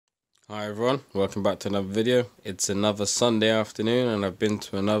Hi everyone, welcome back to another video. It's another Sunday afternoon and I've been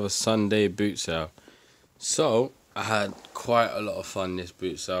to another Sunday boot sale. So, I had quite a lot of fun this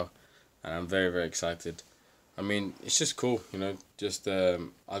boot sale and I'm very excited. I mean, it's just cool, you know, just I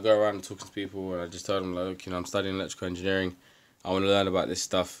go around talking to people and I just tell them like, look, you know, I'm studying electrical engineering. I want to learn about this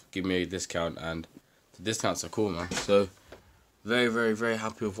stuff, give me a discount, and the discounts are cool, man. So, very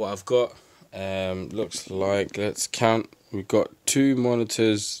happy with what I've got. Looks like, let's count. We've got 2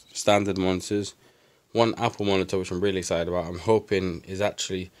 monitors, standard monitors, 1 Apple monitor, which I'm really excited about. I'm hoping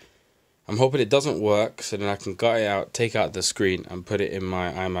it doesn't work, so then I can gut it out, take out the screen, and put it in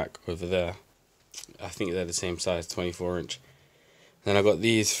my iMac over there. I think they're the same size, 24-inch. Then I got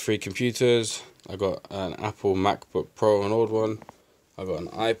these 3 computers. I got an Apple MacBook Pro, an old one. I got an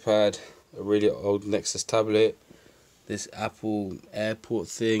iPad, a really old Nexus tablet, this Apple AirPort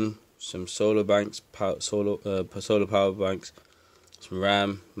thing, some solar banks, solar power banks, some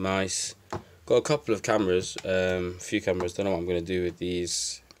RAM, mice. Got a couple of cameras, a few cameras. Don't know what I'm gonna do with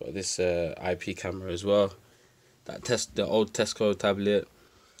these. Got this IP camera as well. The old Tesco tablet,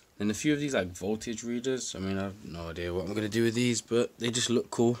 and a few of these like voltage readers. I mean, I have no idea what I'm gonna do with these, but they just look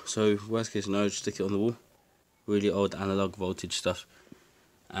cool. So worst case scenario, just stick it on the wall. Really old analog voltage stuff.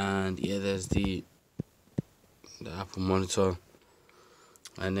 And yeah, there's the Apple monitor.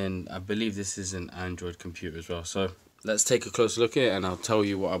 And then I believe this is an Android computer as well. So let's take a closer look at it and I'll tell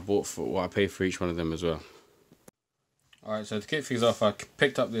you what I paid for each one of them as well. Alright, so to kick things off, I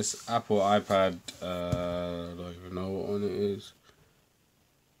picked up this Apple iPad. I don't even know what one it is.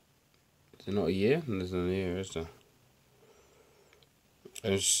 Is it not a year? There's not a year, is there?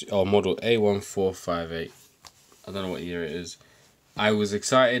 It's, model A1458. I don't know what year it is. I was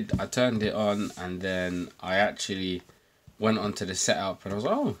excited. I turned it on and then I actually went onto the setup and I was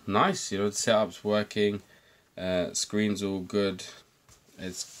like, oh, nice, you know, the setup's working, screen's all good.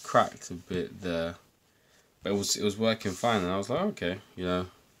 It's cracked a bit there, but it was working fine, and I was like, okay, you know.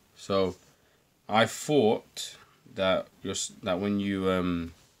 So I thought that when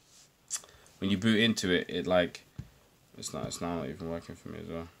you boot into it, it like it's not even working for me as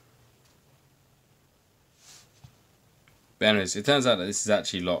well. But anyways, it turns out that this is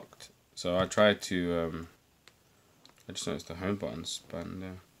actually locked. So I tried to I just noticed the home button's button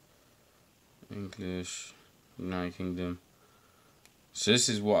there. English, United Kingdom. So this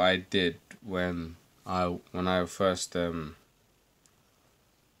is what I did when I first when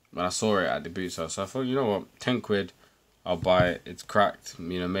I saw it at the boot sale. So I thought, you know what, 10 quid, I'll buy it. It's cracked.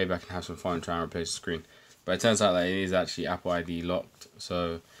 You know, maybe I can have some fun and try and replace the screen. But it turns out that it is actually Apple ID locked.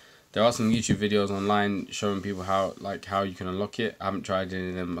 So there are some YouTube videos online showing people how you can unlock it. I haven't tried any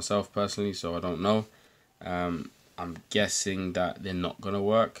of them myself personally, so I don't know. I'm guessing that they're not going to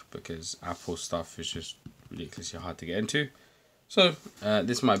work because Apple stuff is just ridiculously hard to get into. So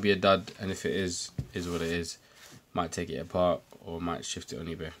this might be a dud, and if it is what it is. Might take it apart or might shift it on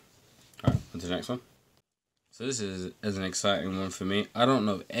eBay. Alright, on to the next one. So this is an exciting one for me. I don't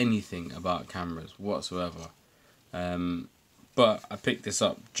know anything about cameras whatsoever. But I picked this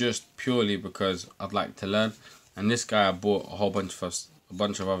up just purely because I'd like to learn. And this guy, I bought a whole bunch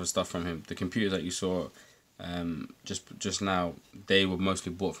of other stuff from him. The computers that you saw just now, they were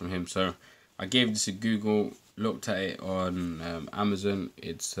mostly bought from him. So I gave this a Google, looked at it on Amazon.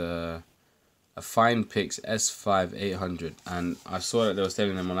 It's a FinePix S5 800, and I saw that they were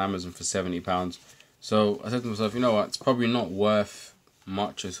selling them on Amazon for £70. So I said to myself, you know what, it's probably not worth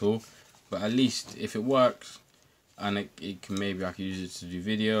much at all, but at least if it works and it can, maybe I could use it to do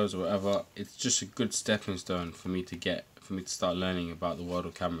videos or whatever, it's just a good stepping stone for me to start learning about the world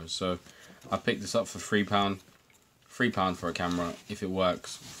of cameras. So I picked this up for £3 for a camera. If it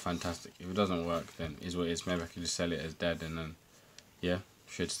works, fantastic. If it doesn't work, then is what it is. Maybe I could just sell it as dead, and then yeah,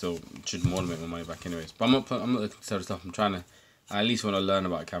 should more than make my money back anyways. But I'm not looking to sell the stuff. I at least want to learn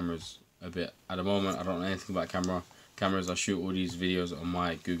about cameras a bit. At the moment, I don't know anything about cameras. I shoot all these videos on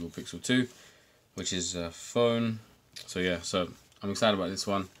my Google Pixel 2, which is a phone. So yeah, so I'm excited about this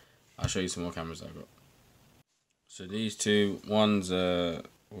one. I'll show you some more cameras I've got. So these two, one's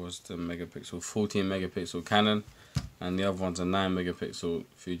was the megapixel 14 megapixel Canon, and the other one's a 9 megapixel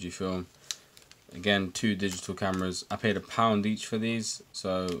Fujifilm. Again, 2 digital cameras. I paid £1 each for these,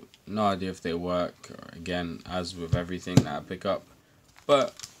 so no idea if they work. Again, as with everything that I pick up,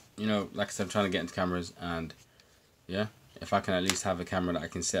 but you know, like I said, I'm trying to get into cameras, and yeah, if I can at least have a camera that I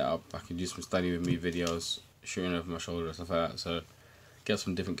can set up, I can do some study with me videos, shooting over my shoulder, stuff like that. So get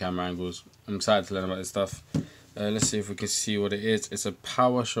some different camera angles. I'm excited to learn about this stuff. Let's see if we can see what it is. It's a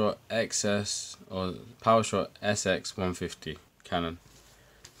PowerShot XS or PowerShot SX 150 Canon.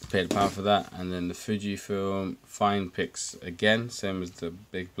 paid £1 for that. And then the Fujifilm Fine Pix again, same as the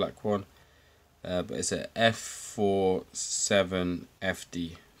big black one, but it's a f47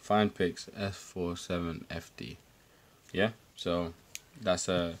 FD. Fine Pix f47 FD. Yeah, so that's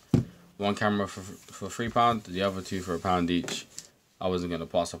one camera for £3, the other two for £1 each. I wasn't gonna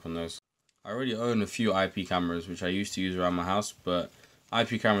pass up on those. I already own a few IP cameras which I used to use around my house, but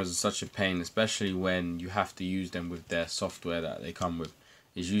IP cameras are such a pain, especially when you have to use them with their software that they come with.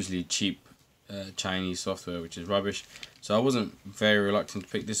 It's usually cheap Chinese software, which is rubbish. So I wasn't very reluctant to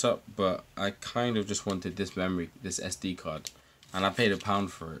pick this up, but I kind of just wanted this SD card, and I paid £1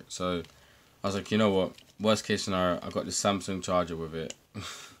 for it. So I was like, you know what? Worst case scenario, I got this Samsung charger with it.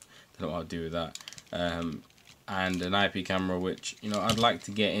 Don't know what I'll do with that. And an IP camera, which I'd like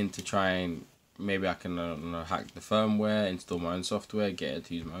to get in to try and maybe I can hack the firmware, install my own software, get it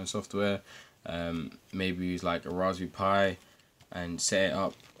to use my own software. Maybe use like a Raspberry Pi and set it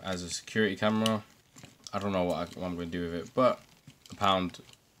up as a security camera. I don't know what I'm going to do with it, but £1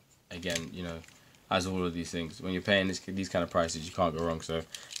 again, as all of these things, when you're paying these kind of prices, you can't go wrong. So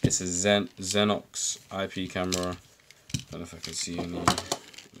it's a Xenox IP camera. I don't know if I can see any.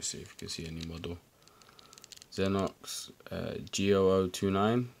 Let's see if you can see any model. Xenox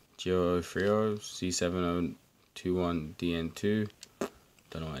G0029, G0030, C7021DN2.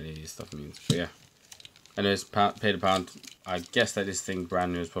 Don't know what any of this stuff means, but yeah. Anyways, paid £1. I guess that this thing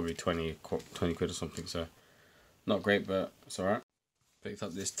brand new is probably 20 quid or something, so not great, but it's alright. Picked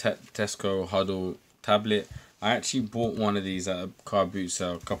up this Tesco Hudl tablet. I actually bought one of these at a Carboot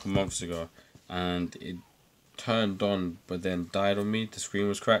sale a couple months ago, and it turned on but then died on me. The screen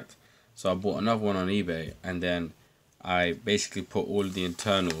was cracked. So I bought another one on eBay, and then I basically put all of the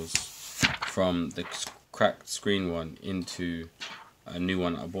internals from the cracked screen one into a new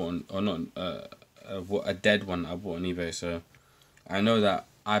one I bought a dead one I bought on eBay. So I know that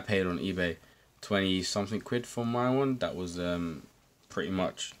I paid on eBay 20 something quid for my one that was pretty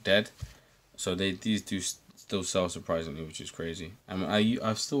much dead. So these do still sell surprisingly, which is crazy. And I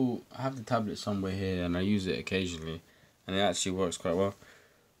have the tablet somewhere here, and I use it occasionally, and it actually works quite well.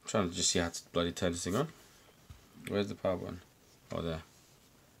 I'm trying to just see how to bloody turn this thing on. Where's the power button? Oh, there.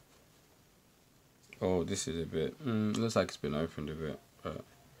 Oh, this is a bit. Looks like it's been opened a bit, but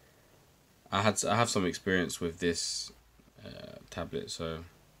I have some experience with this tablet, so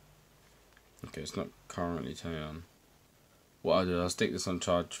okay, it's not currently turning on. What I'll do, I'll stick this on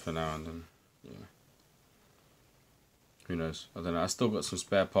charge for now, and then who knows? I don't know. I still got some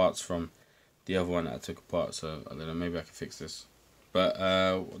spare parts from the other one that I took apart, so I don't know. Maybe I can fix this. But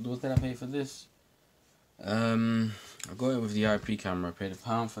what did I pay for this? I got it with the IP camera. I paid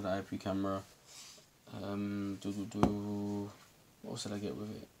 £1 for the IP camera. What else did I get with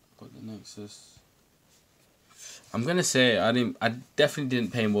it? Got the Nexus. I'm gonna say I definitely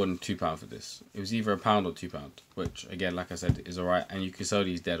didn't pay more than £2 for this. It was either £1 or £2, which again, like I said, is alright. And you can sell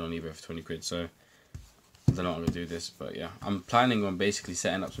these dead on eBay for 20 quid. So I don't know how I'm gonna do this, but yeah, I'm planning on basically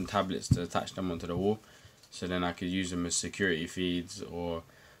setting up some tablets to attach them onto the wall. So then I could use them as security feeds, or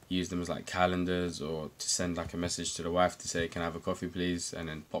use them as like calendars, or to send like a message to the wife to say, can I have a coffee please, and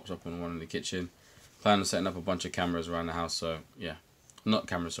then pops up on one in the kitchen. Plan on setting up a bunch of cameras around the house, so yeah. Not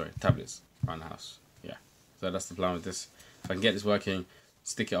cameras, sorry, tablets around the house, yeah. So that's the plan with this. If I can get this working,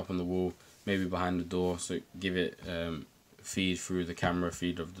 stick it up on the wall, maybe behind the door, so give it feed through the camera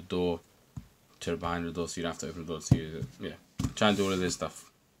feed of the door to behind the door, so you don't have to open the door to use it. Yeah, try and do all of this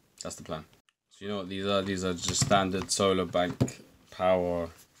stuff. That's the plan. So you know what these are? These are just standard solar bank power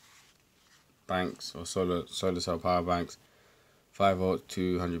banks, or solar cell power banks. 5 volt,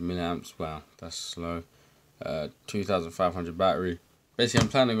 200 milliamps. Wow, that's slow. 2500 battery. Basically, I'm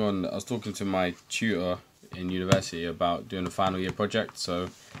planning on. I was talking to my tutor in university about doing a final year project, so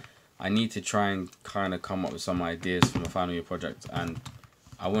I need to try and kind of come up with some ideas for my final year project, and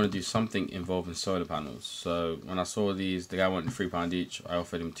I want to do something involving solar panels. So when I saw these, the guy wanted £3 each. I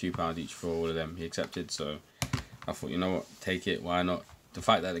offered him £2 each for all of them. He accepted, so I thought, you know what, take it, why not? The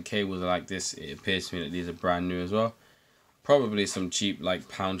fact that the cables are like this, it appears to me that these are brand new as well. Probably some cheap like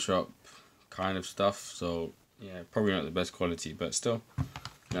pound shop kind of stuff, so yeah, probably not the best quality, but still, you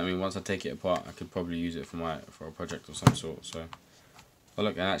know what I mean, once I take it apart, I could probably use it for a project of some sort. So oh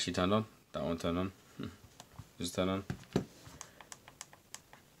look, it actually turned on. That one turned on. Just turn on.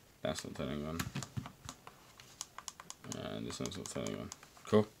 That's not turning on. And this one's not turning on.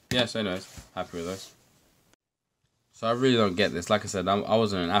 Cool. Yeah, so anyways, happy with those. So I really don't get this. Like I said, I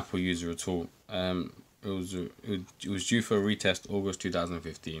wasn't an Apple user at all. It was due for a retest August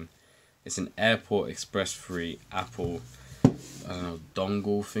 2015. It's an Airport Express free Apple, I don't know,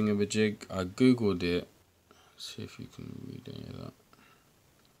 dongle thingamajig. I googled it. Let's see if you can read any of that.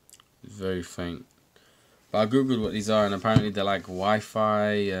 It's very faint. But I googled what these are, and apparently they're like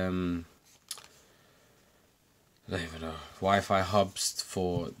Wi-Fi. I don't even know. Wi-Fi hubs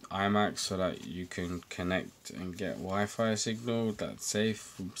for iMacs, so that you can connect and get Wi-Fi signal that's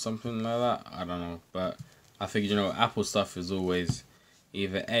safe, something like that. I don't know, but I figured, you know, Apple stuff is always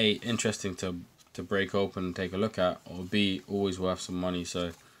either A, interesting to break open and take a look at, or B, always worth some money.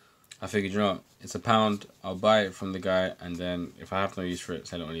 So I figured, you know, it's £1. I'll buy it from the guy, and then if I have no use for it,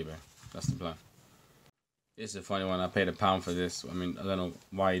 sell it on eBay. That's the plan. It's a funny one. I paid £1 for this. I mean, I don't know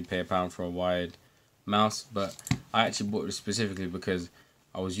why you'd pay £1 for a wired mouse, but I actually bought it specifically because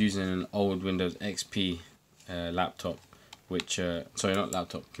I was using an old Windows XP laptop, which sorry, not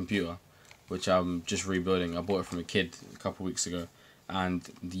laptop, computer, which I'm just rebuilding. I bought it from a kid a couple weeks ago, and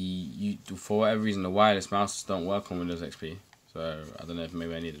for whatever reason the wireless mouses don't work on Windows XP. So I don't know if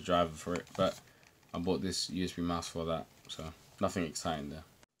maybe I need a driver for it, but I bought this USB mouse for that. So nothing exciting there.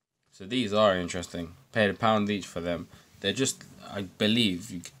 So these are interesting. Paid £1 each for them. They're just, I believe,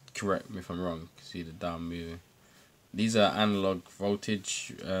 you could correct me if I'm wrong, you can see the down moving. These are analog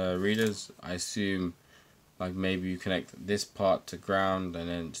voltage readers. I assume like maybe you connect this part to ground and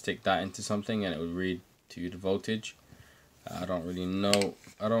then stick that into something and it would read to you the voltage. I don't really know.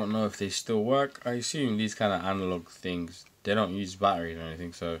 I don't know if they still work. I assume these kind of analog things, they don't use batteries or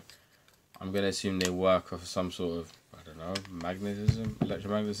anything, so I'm gonna assume they work off some sort of, I don't know, magnetism,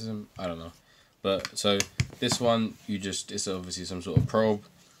 electromagnetism, I don't know. But so this one, it's obviously some sort of probe.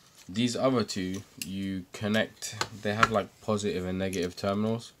 These other two, you connect, they have like positive and negative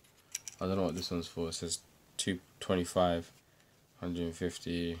terminals. I don't know what this one's for. It says 225,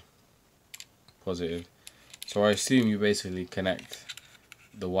 150, positive. So I assume you basically connect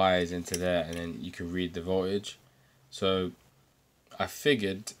the wires into there and then you can read the voltage. So I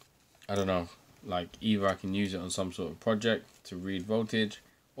figured, I don't know, like either I can use it on some sort of project to read voltage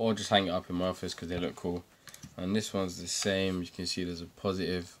or just hang it up in my office because they look cool. And this one's the same. You can see there's a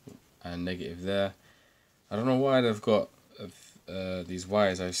positive and negative there. I don't know why they've got these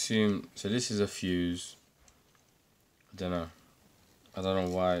wires. I assume, so this is a fuse. I don't know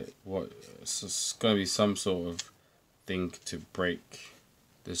why. It's going to be some sort of thing to break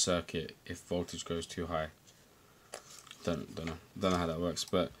the circuit if voltage goes too high. Don't know how that works.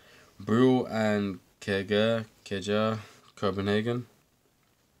 But Brule and Keja Copenhagen.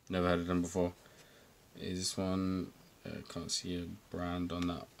 Never heard of them before. Is this one? Can't see a brand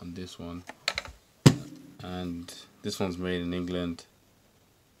on this one. And this one's made in England.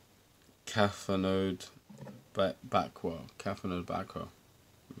 Cafanode Backwell.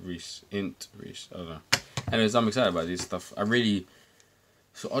 Reese. I don't know. Anyways, I'm excited about this stuff.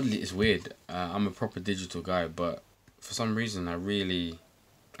 So oddly, it's weird. I'm a proper digital guy, but for some reason, I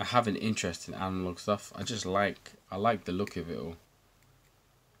have an interest in analog stuff. I like the look of it all.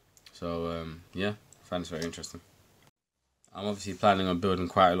 So yeah, I find this very interesting. I'm obviously planning on building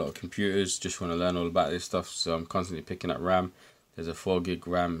quite a lot of computers. Just want to learn all about this stuff, so I'm constantly picking up RAM. There's a 4 gig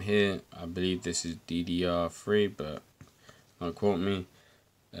RAM here. I believe this is DDR3, but don't quote me.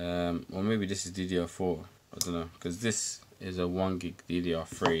 Or maybe this is DDR4. I don't know, because this is a 1 gig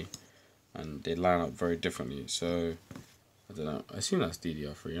DDR3, and they line up very differently. So I don't know. I assume that's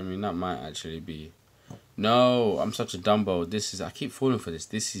DDR3. I mean, that might actually be. No, I'm such a dumbo. I keep falling for this.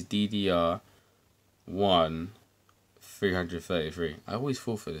 This is DDR1 333. I always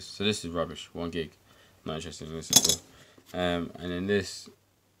fall for this. So this is rubbish. 1 gig. Not interested in this at all. And then this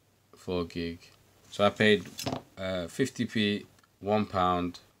 4 gig. So I paid 50p,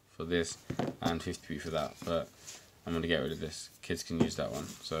 £1 for this, and 50p for that. But I'm gonna get rid of this. Kids can use that one.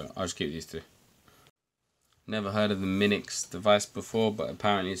 So I'll just keep these two. Never heard of the Minix device before, but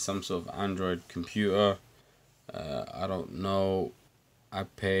apparently it's some sort of Android computer. I don't know. I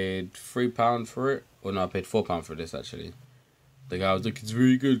paid £3 for it. Or no, I paid £4 for this actually. The guy was like, it's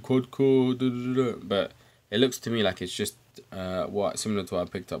very good, quad core, but it looks to me like it's just similar to what I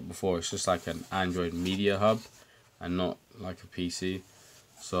picked up before. It's just like an Android media hub and not like a PC.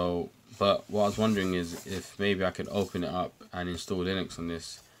 So, but what I was wondering is if maybe I could open it up and install Linux on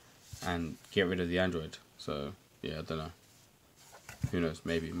this and get rid of the Android. So yeah, I don't know. Who knows?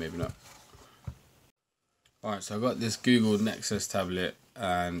 Maybe not. Alright, so I got this Google Nexus tablet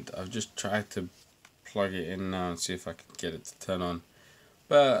and I've just tried to plug it in now and see if I can get it to turn on,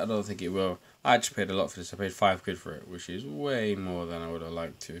 but I don't think it will. I actually paid a lot for this. I paid £5 for it, which is way more than I would have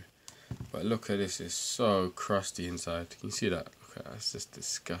liked to. But look at this, it's so crusty inside. Can you see that? Look at that, it's just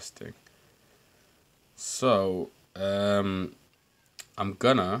disgusting. So I'm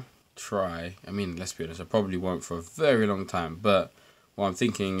gonna try, I mean, let's be honest, I probably won't for a very long time, but what I'm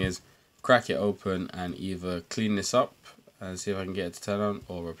thinking is crack it open and either clean this up and see if I can get it to turn on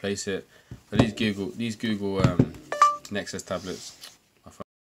or replace it. But these Google Nexus tablets,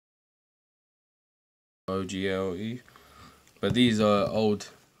 OGLE, but these are old.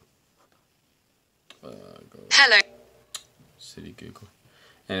 Hello. Silly Google.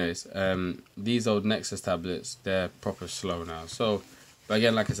 Anyways, these old Nexus tablets, they're proper slow now. So, but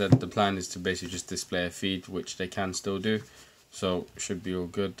again, like I said, the plan is to basically just display a feed, which they can still do. So, should be all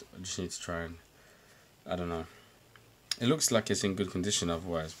good. I just need to try and, I don't know. It looks like it's in good condition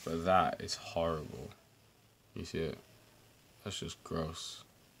otherwise, but that is horrible. You see it? That's just gross.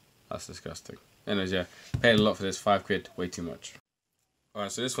 That's disgusting. Anyways, yeah, paid a lot for this, £5, way too much.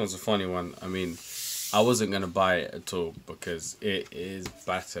 Alright, so this one's a funny one. I mean, I wasn't going to buy it at all because it is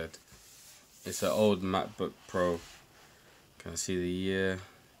battered. It's an old MacBook Pro. Can I see the year?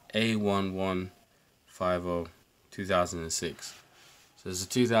 A1150 2006. So it's a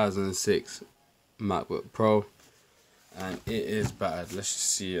 2006 MacBook Pro. And it is battered. Let's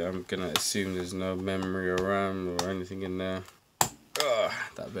just see. I'm going to assume there's no memory or RAM or anything in there. Ugh,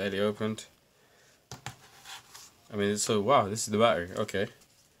 that barely opened. I mean, so wow, this is the battery. Okay.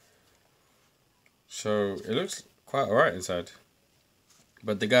 So it looks quite alright inside.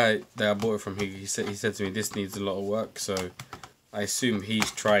 But the guy that I bought it from, he said to me this needs a lot of work. So I assume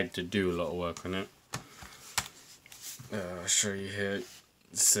he's tried to do a lot of work on it. I'll show you here. It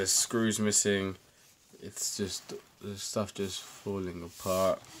says screws missing. It's just the stuff just falling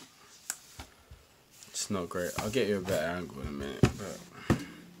apart. It's not great. I'll get you a better angle in a minute. But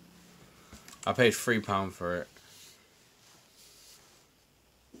I paid £3 for it.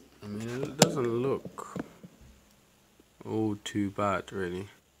 I mean, it doesn't look all too bad, really.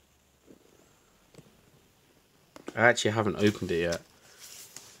 I actually haven't opened it yet.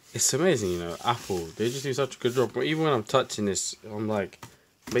 It's amazing, you know, Apple, they just do such a good job. But even when I'm touching this, I'm like,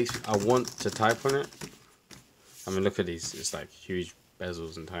 I want to type on it. I mean, look at these, it's like huge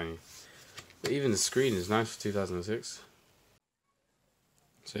bezels and tiny. But even the screen is nice for 2006.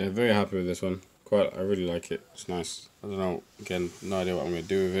 So yeah, very happy with this one. I really like it. It's nice. I don't know, again, no idea what I'm going to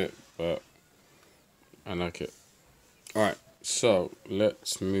do with it, but I like it. Alright, so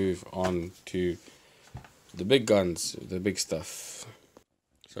let's move on to the big guns, the big stuff.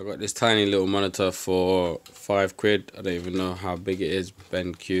 So I got this tiny little monitor for £5. I don't even know how big it is.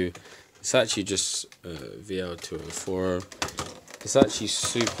 BenQ. It's actually just VL204. It's actually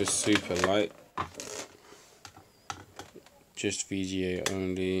super light. Just VGA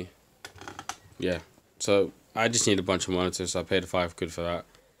only. Yeah, so I just need a bunch of monitors, so I paid £5 for that.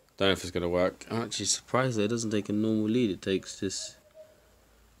 Don't know if it's going to work. I'm actually surprised that it doesn't take a normal lead. It takes this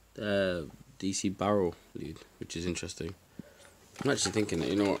DC barrel lead, which is interesting. I'm actually thinking that,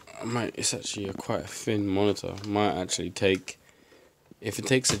 you know what, it's actually quite a thin monitor. I might actually take, if it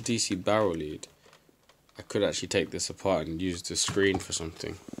takes a DC barrel lead, I could actually take this apart and use the screen for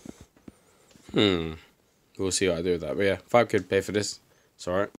something. We'll see what I do with that. But yeah, £5 pay for this. It's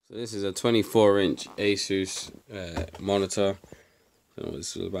alright. So this is a 24-inch Asus monitor. I don't know,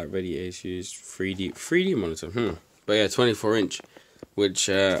 this is about ready Asus 3D monitor. But yeah, 24-inch, which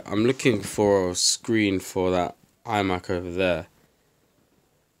I'm looking for a screen for that iMac over there.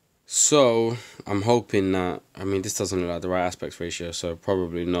 So I'm hoping that, I mean, this doesn't look like the right aspect ratio, so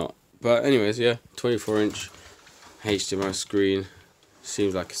probably not. But anyways, yeah, 24-inch HDMI screen.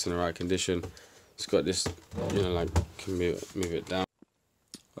 Seems like it's in the right condition. It's got this, you know, like, can move it down.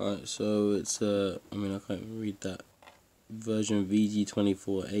 Alright, so it's I mean, I can't even read that. Version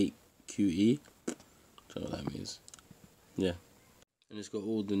VG248QE. Don't know what that means. Yeah. And it's got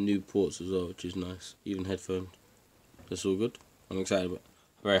all the new ports as well, which is nice. Even headphones. That's all good. I'm excited about it.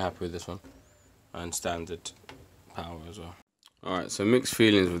 Very happy with this one. And standard power as well. Alright, so mixed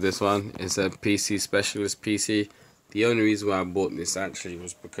feelings with this one. It's a PC specialist PC. The only reason why I bought this actually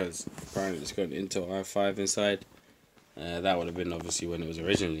was because apparently it's got an Intel i5 inside. That would have been obviously when it was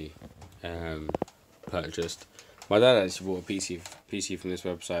originally purchased. My dad actually bought a PC from this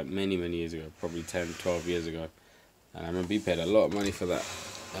website many years ago, probably 10, 12 years ago. And I remember he paid a lot of money for that.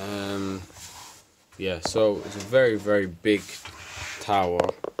 Yeah, so it's a very big tower.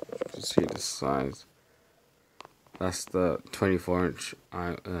 You can see the size. That's the 24-inch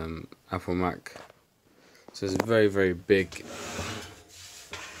Apple Mac. So it's very big.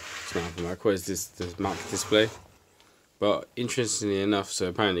 It's not Apple Mac. What is this? This Mac display. But interestingly enough, so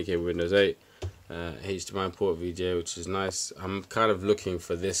apparently it came with Windows 8, HDMI port VGA, which is nice. I'm kind of looking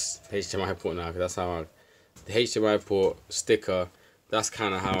for this HDMI port now, because that's how the HDMI port sticker, that's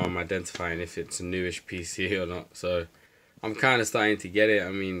kind of how I'm identifying if it's a newish PC or not. So I'm kind of starting to get it. I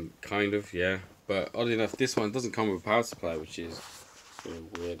mean, kind of, yeah. But oddly enough, this one doesn't come with a power supply, which is really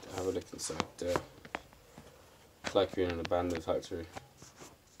weird. Have a look inside there. It's like being in an abandoned factory.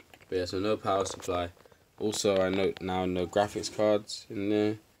 But yeah, so no power supply. Also, I note now no graphics cards in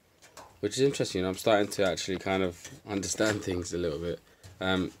there, which is interesting. I'm starting to actually kind of understand things a little bit.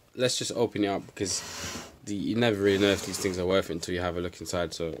 Let's just open it up, because you never really know if these things are worth it until you have a look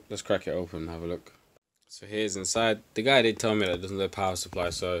inside. So let's crack it open and have a look. So here's inside. The guy did tell me that there's no power supply,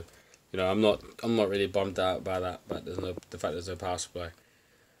 so you know I'm not really bummed out by that. But the fact there's no power supply.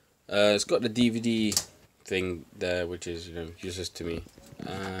 It's got the DVD thing there, which is useless to me,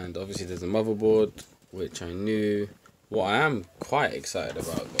 and obviously there's a motherboard, which I knew. What I am quite excited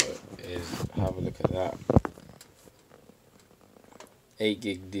about though is have a look at that. 8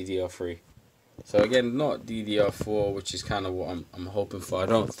 gig DDR3. So again, not DDR4, which is kind of what I'm hoping for. I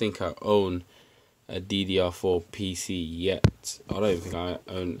don't think I own a DDR4 PC yet. I don't even think I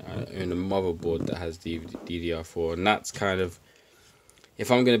own a motherboard that has DDR4, and that's kind of, if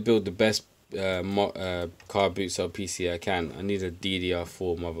I'm gonna build the best Carboot cell PC I can, I need a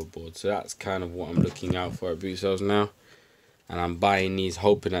DDR4 motherboard. So that's kind of what I'm looking out for at boot cells now, and I'm buying these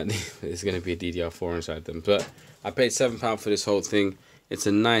hoping that there's gonna be a DDR4 inside them. But I paid £7 for this whole thing. It's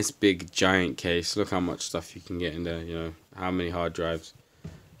a nice big giant case. Look how much stuff you can get in there. You know how many hard drives,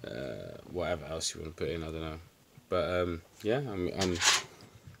 whatever else you want to put in. I don't know, but yeah, I'm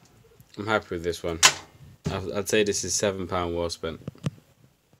happy with this one. I'd say this is £7 well spent.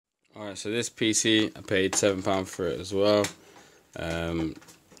 Alright, so this PC, I paid £7 for it as well. I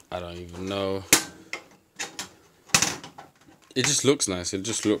don't even know. It just looks nice. It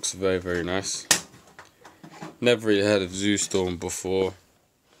just looks very, very nice. Never really heard of Zoostorm before.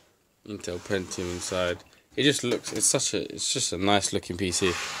 Intel Pentium inside. It just looks. It's just a nice looking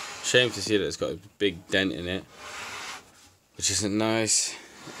PC. Shame to see that it's got a big dent in it, which isn't nice.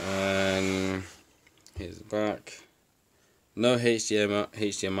 Here's the back. No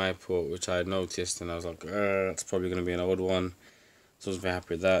HDMI port, which I noticed, and I was like, that's probably going to be an old one. So I was very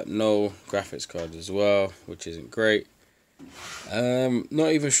happy with that. No graphics card as well, which isn't great.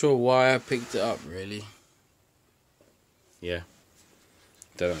 Not even sure why I picked it up, really. Yeah.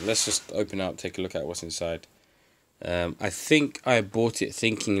 Don't know. Let's just open it up, take a look at what's inside. I think I bought it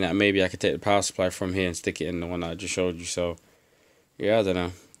thinking that maybe I could take the power supply from here and stick it in the one that I just showed you. So, yeah, I don't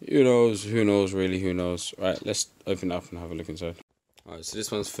know. Who knows? Who knows, really? Who knows? Right, let's open it up and have a look inside. Alright, so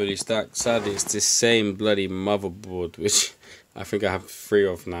this one's fully stacked. Sadly, it's this same bloody motherboard, which I think I have 3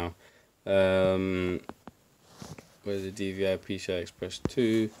 of now. Where's the DVI PCI Express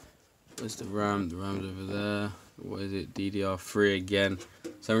 2? Where's the RAM? The RAM's over there. What is it? DDR3 again.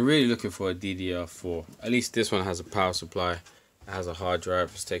 So I'm really looking for a DDR4. At least this one has a power supply. It has a hard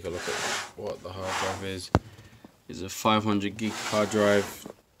drive. Let's take a look at what the hard drive is. It's a 500 gig hard drive.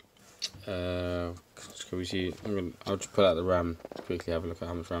 Can we see? I'll just pull out the RAM to quickly have a look at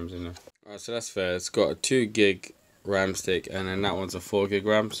how much RAM's in there. Alright, so that's fair. It's got a 2 gig RAM stick, and then that one's a 4 gig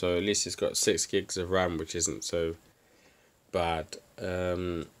RAM. So at least it's got 6 gigs of RAM, which isn't so bad.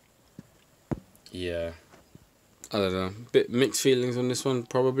 Yeah, I don't know. Bit mixed feelings on this one,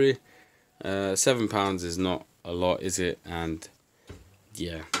 probably. £7 is not a lot, is it? And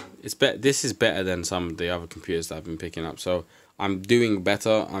yeah, it's this is better than some of the other computers that I've been picking up. So I'm doing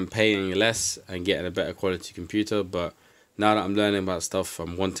better. I'm paying less and getting a better quality computer. But now that I'm learning about stuff,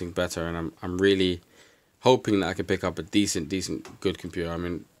 I'm wanting better, and I'm really hoping that I can pick up a decent, good computer. I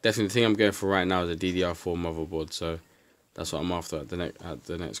mean, definitely the thing I'm going for right now is a DDR4 motherboard. So that's what I'm after at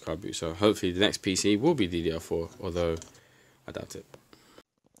the next card boot. So hopefully the next PC will be DDR4, although I doubt it.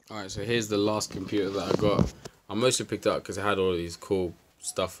 Alright, so here's the last computer that I got. I mostly picked it up because it had all these cool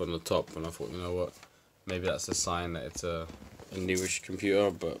stuff on the top, and I thought, you know what, maybe that's a sign that it's a newish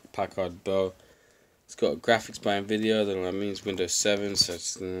computer. But Packard Bell. It's got graphics by Nvidia. I don't know what that means. Windows 7, so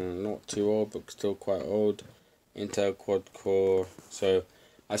it's not too old, but still quite old. Intel quad core. So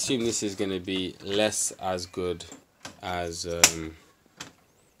I assume this is going to be less as good as the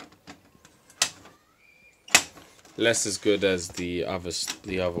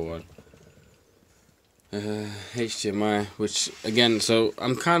other one. HDMI, which again, so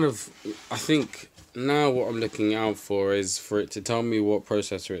I think now what I'm looking out for is for it to tell me what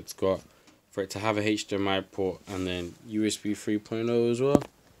processor it's got, for it to have a HDMI port, and then USB 3.0 as well,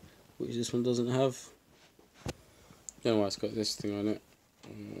 which this one doesn't have. Don't know why it's got this thing on it.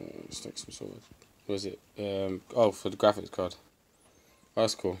 It's like some sort of, what is it? Oh, for the graphics card. Oh,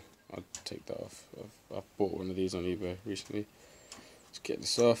 that's cool. I'll take that off. I've bought one of these on eBay recently. Let's get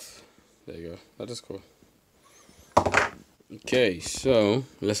this off. There you go. That is cool. Okay, so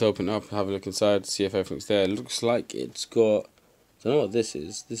let's open it up, have a look inside, see if everything's there. It looks like it's got, I don't know what this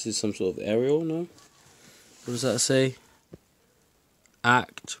is. This is some sort of aerial, no? What does that say?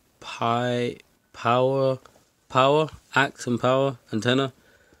 Act Pi Power power, act and power antenna,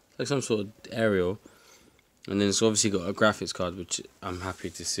 like some sort of aerial. And then it's obviously got a graphics card, which I'm happy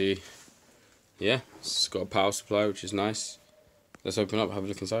to see. Yeah, it's got a power supply, which is nice. Let's open up, have a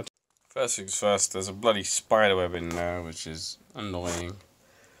look inside. First things first, there's a bloody spider web in there, which is annoying.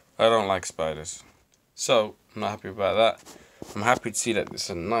 I don't like spiders, so I'm not happy about that. I'm happy to see that it's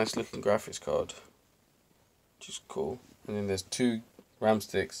a nice looking graphics card, which is cool. And then there's 2 RAM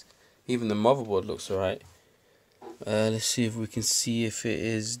sticks. Even the motherboard looks alright. Let's see if we can see if it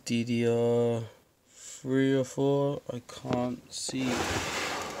is DDR3 or 4. I can't see.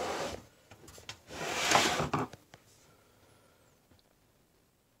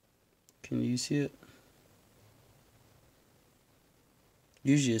 Can you see it?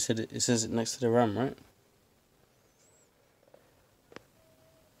 Usually it says it next to the RAM, right?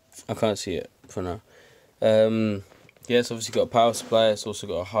 I can't see it for now. Yeah, it's obviously got a power supply. It's also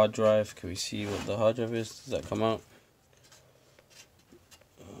got a hard drive. Can we see what the hard drive is? Does that come out?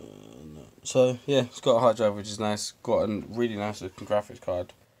 No. So yeah, it's got a hard drive, which is nice. Got a really nice looking graphics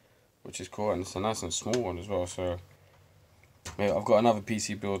card, which is cool, and it's a nice and small one as well. So yeah, I've got another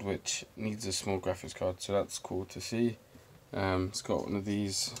PC build which needs a small graphics card, so that's cool to see. It's got one of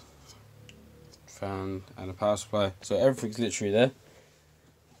these, fan and a power supply, so everything's literally there.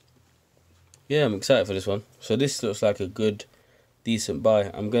 Yeah, I'm excited for this one. So this looks like a good, decent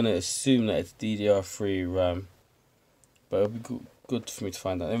buy. I'm going to assume that it's DDR3 RAM, but it'll be good for me to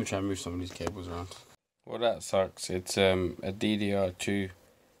find out. Let me try and move some of these cables around. Well, that sucks. It's a DDR2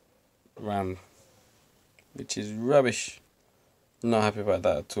 RAM, which is rubbish. Not happy about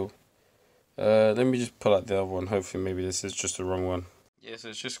that at all. Let me just pull out the other one. Hopefully maybe this is just the wrong one. Yeah, so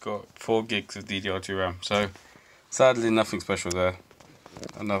it's just got 4 gigs of DDR2 RAM. So sadly nothing special there.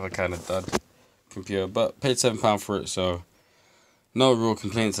 Another kind of dud computer, but paid £7 for it, so no real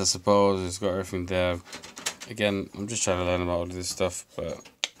complaints, I suppose. It's got everything there. Again, I'm just trying to learn about all of this stuff, but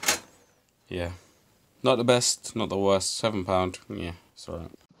yeah, not the best, not the worst. £7, yeah, it's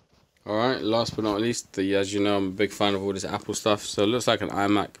alright. Alright, last but not least, as you know, I'm a big fan of all this Apple stuff. So it looks like an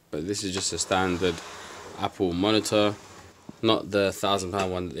iMac, but this is just a standard Apple monitor, not the £1,000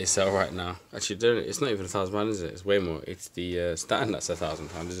 one that they sell right now. Actually, it's not even £1,000, is it? It's way more. It's the stand that's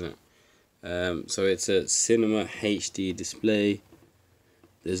 £1,000, isn't it? So it's a Cinema HD display,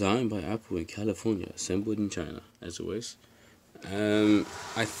 designed by Apple in California, assembled in China, as always.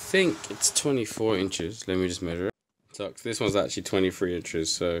 I think it's 24 inches. Let me just measure it. Sucks. This one's actually 23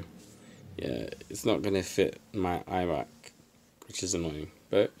 inches, so yeah, it's not going to fit my iMac, which is annoying,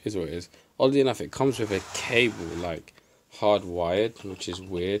 but it's what it is. Oddly enough, it comes with a cable, like hardwired, which is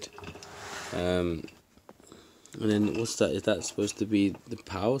weird. And then what's that? Is that supposed to be the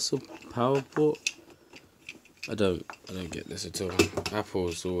power port? I don't get this at all.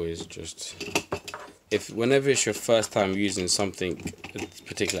 Apple's always just, whenever it's your first time using something, a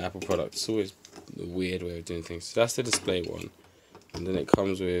particular Apple product, it's always a weird way of doing things. So that's the display one, and then it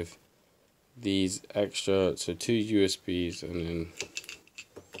comes with these extra, so 2 USBs, and then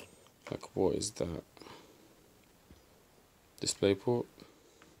like, what is that? Display port?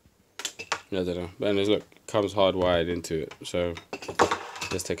 I don't know. But anyways, look, comes hardwired into it. So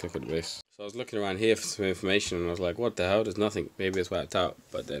let's take a look at the base. So I was looking around here for some information, and I was like, what the hell? There's nothing. Maybe it's wiped out.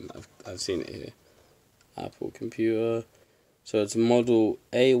 But then I've seen it here. Apple computer. So it's model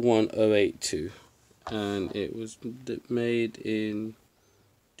A1082, and it was made in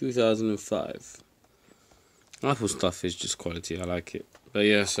 2005. Apple stuff is just quality. I like it. But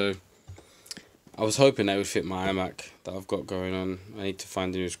yeah, so I was hoping that would fit my iMac that I've got going on. I need to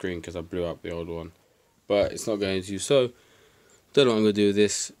find a new screen because I blew up the old one, but it's not going to. So don't know what I'm going to do with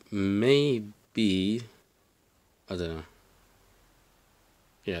this. Maybe, I don't know.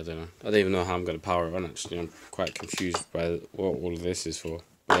 Yeah, I don't know. I don't even know how I'm going to power it on, actually. I'm quite confused by what all of this is for.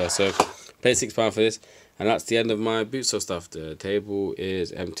 But yeah, so paid £6 for this, and that's the end of my boot stuff. The table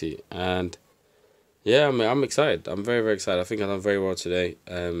is empty, and yeah, I'm excited. I'm very, very excited. I think I've done very well today.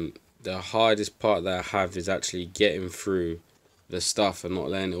 The hardest part that I have is actually getting through the stuff and not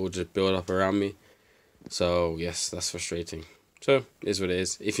letting it all just build up around me. So yes, that's frustrating. So it is what it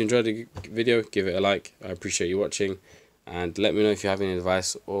is. If you enjoyed the video, give it a like. I appreciate you watching, and let me know if you have any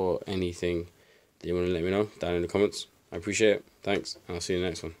advice or anything that you want to let me know down in the comments. I appreciate it. Thanks, and I'll see you in the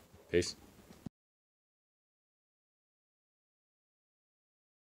next one. Peace.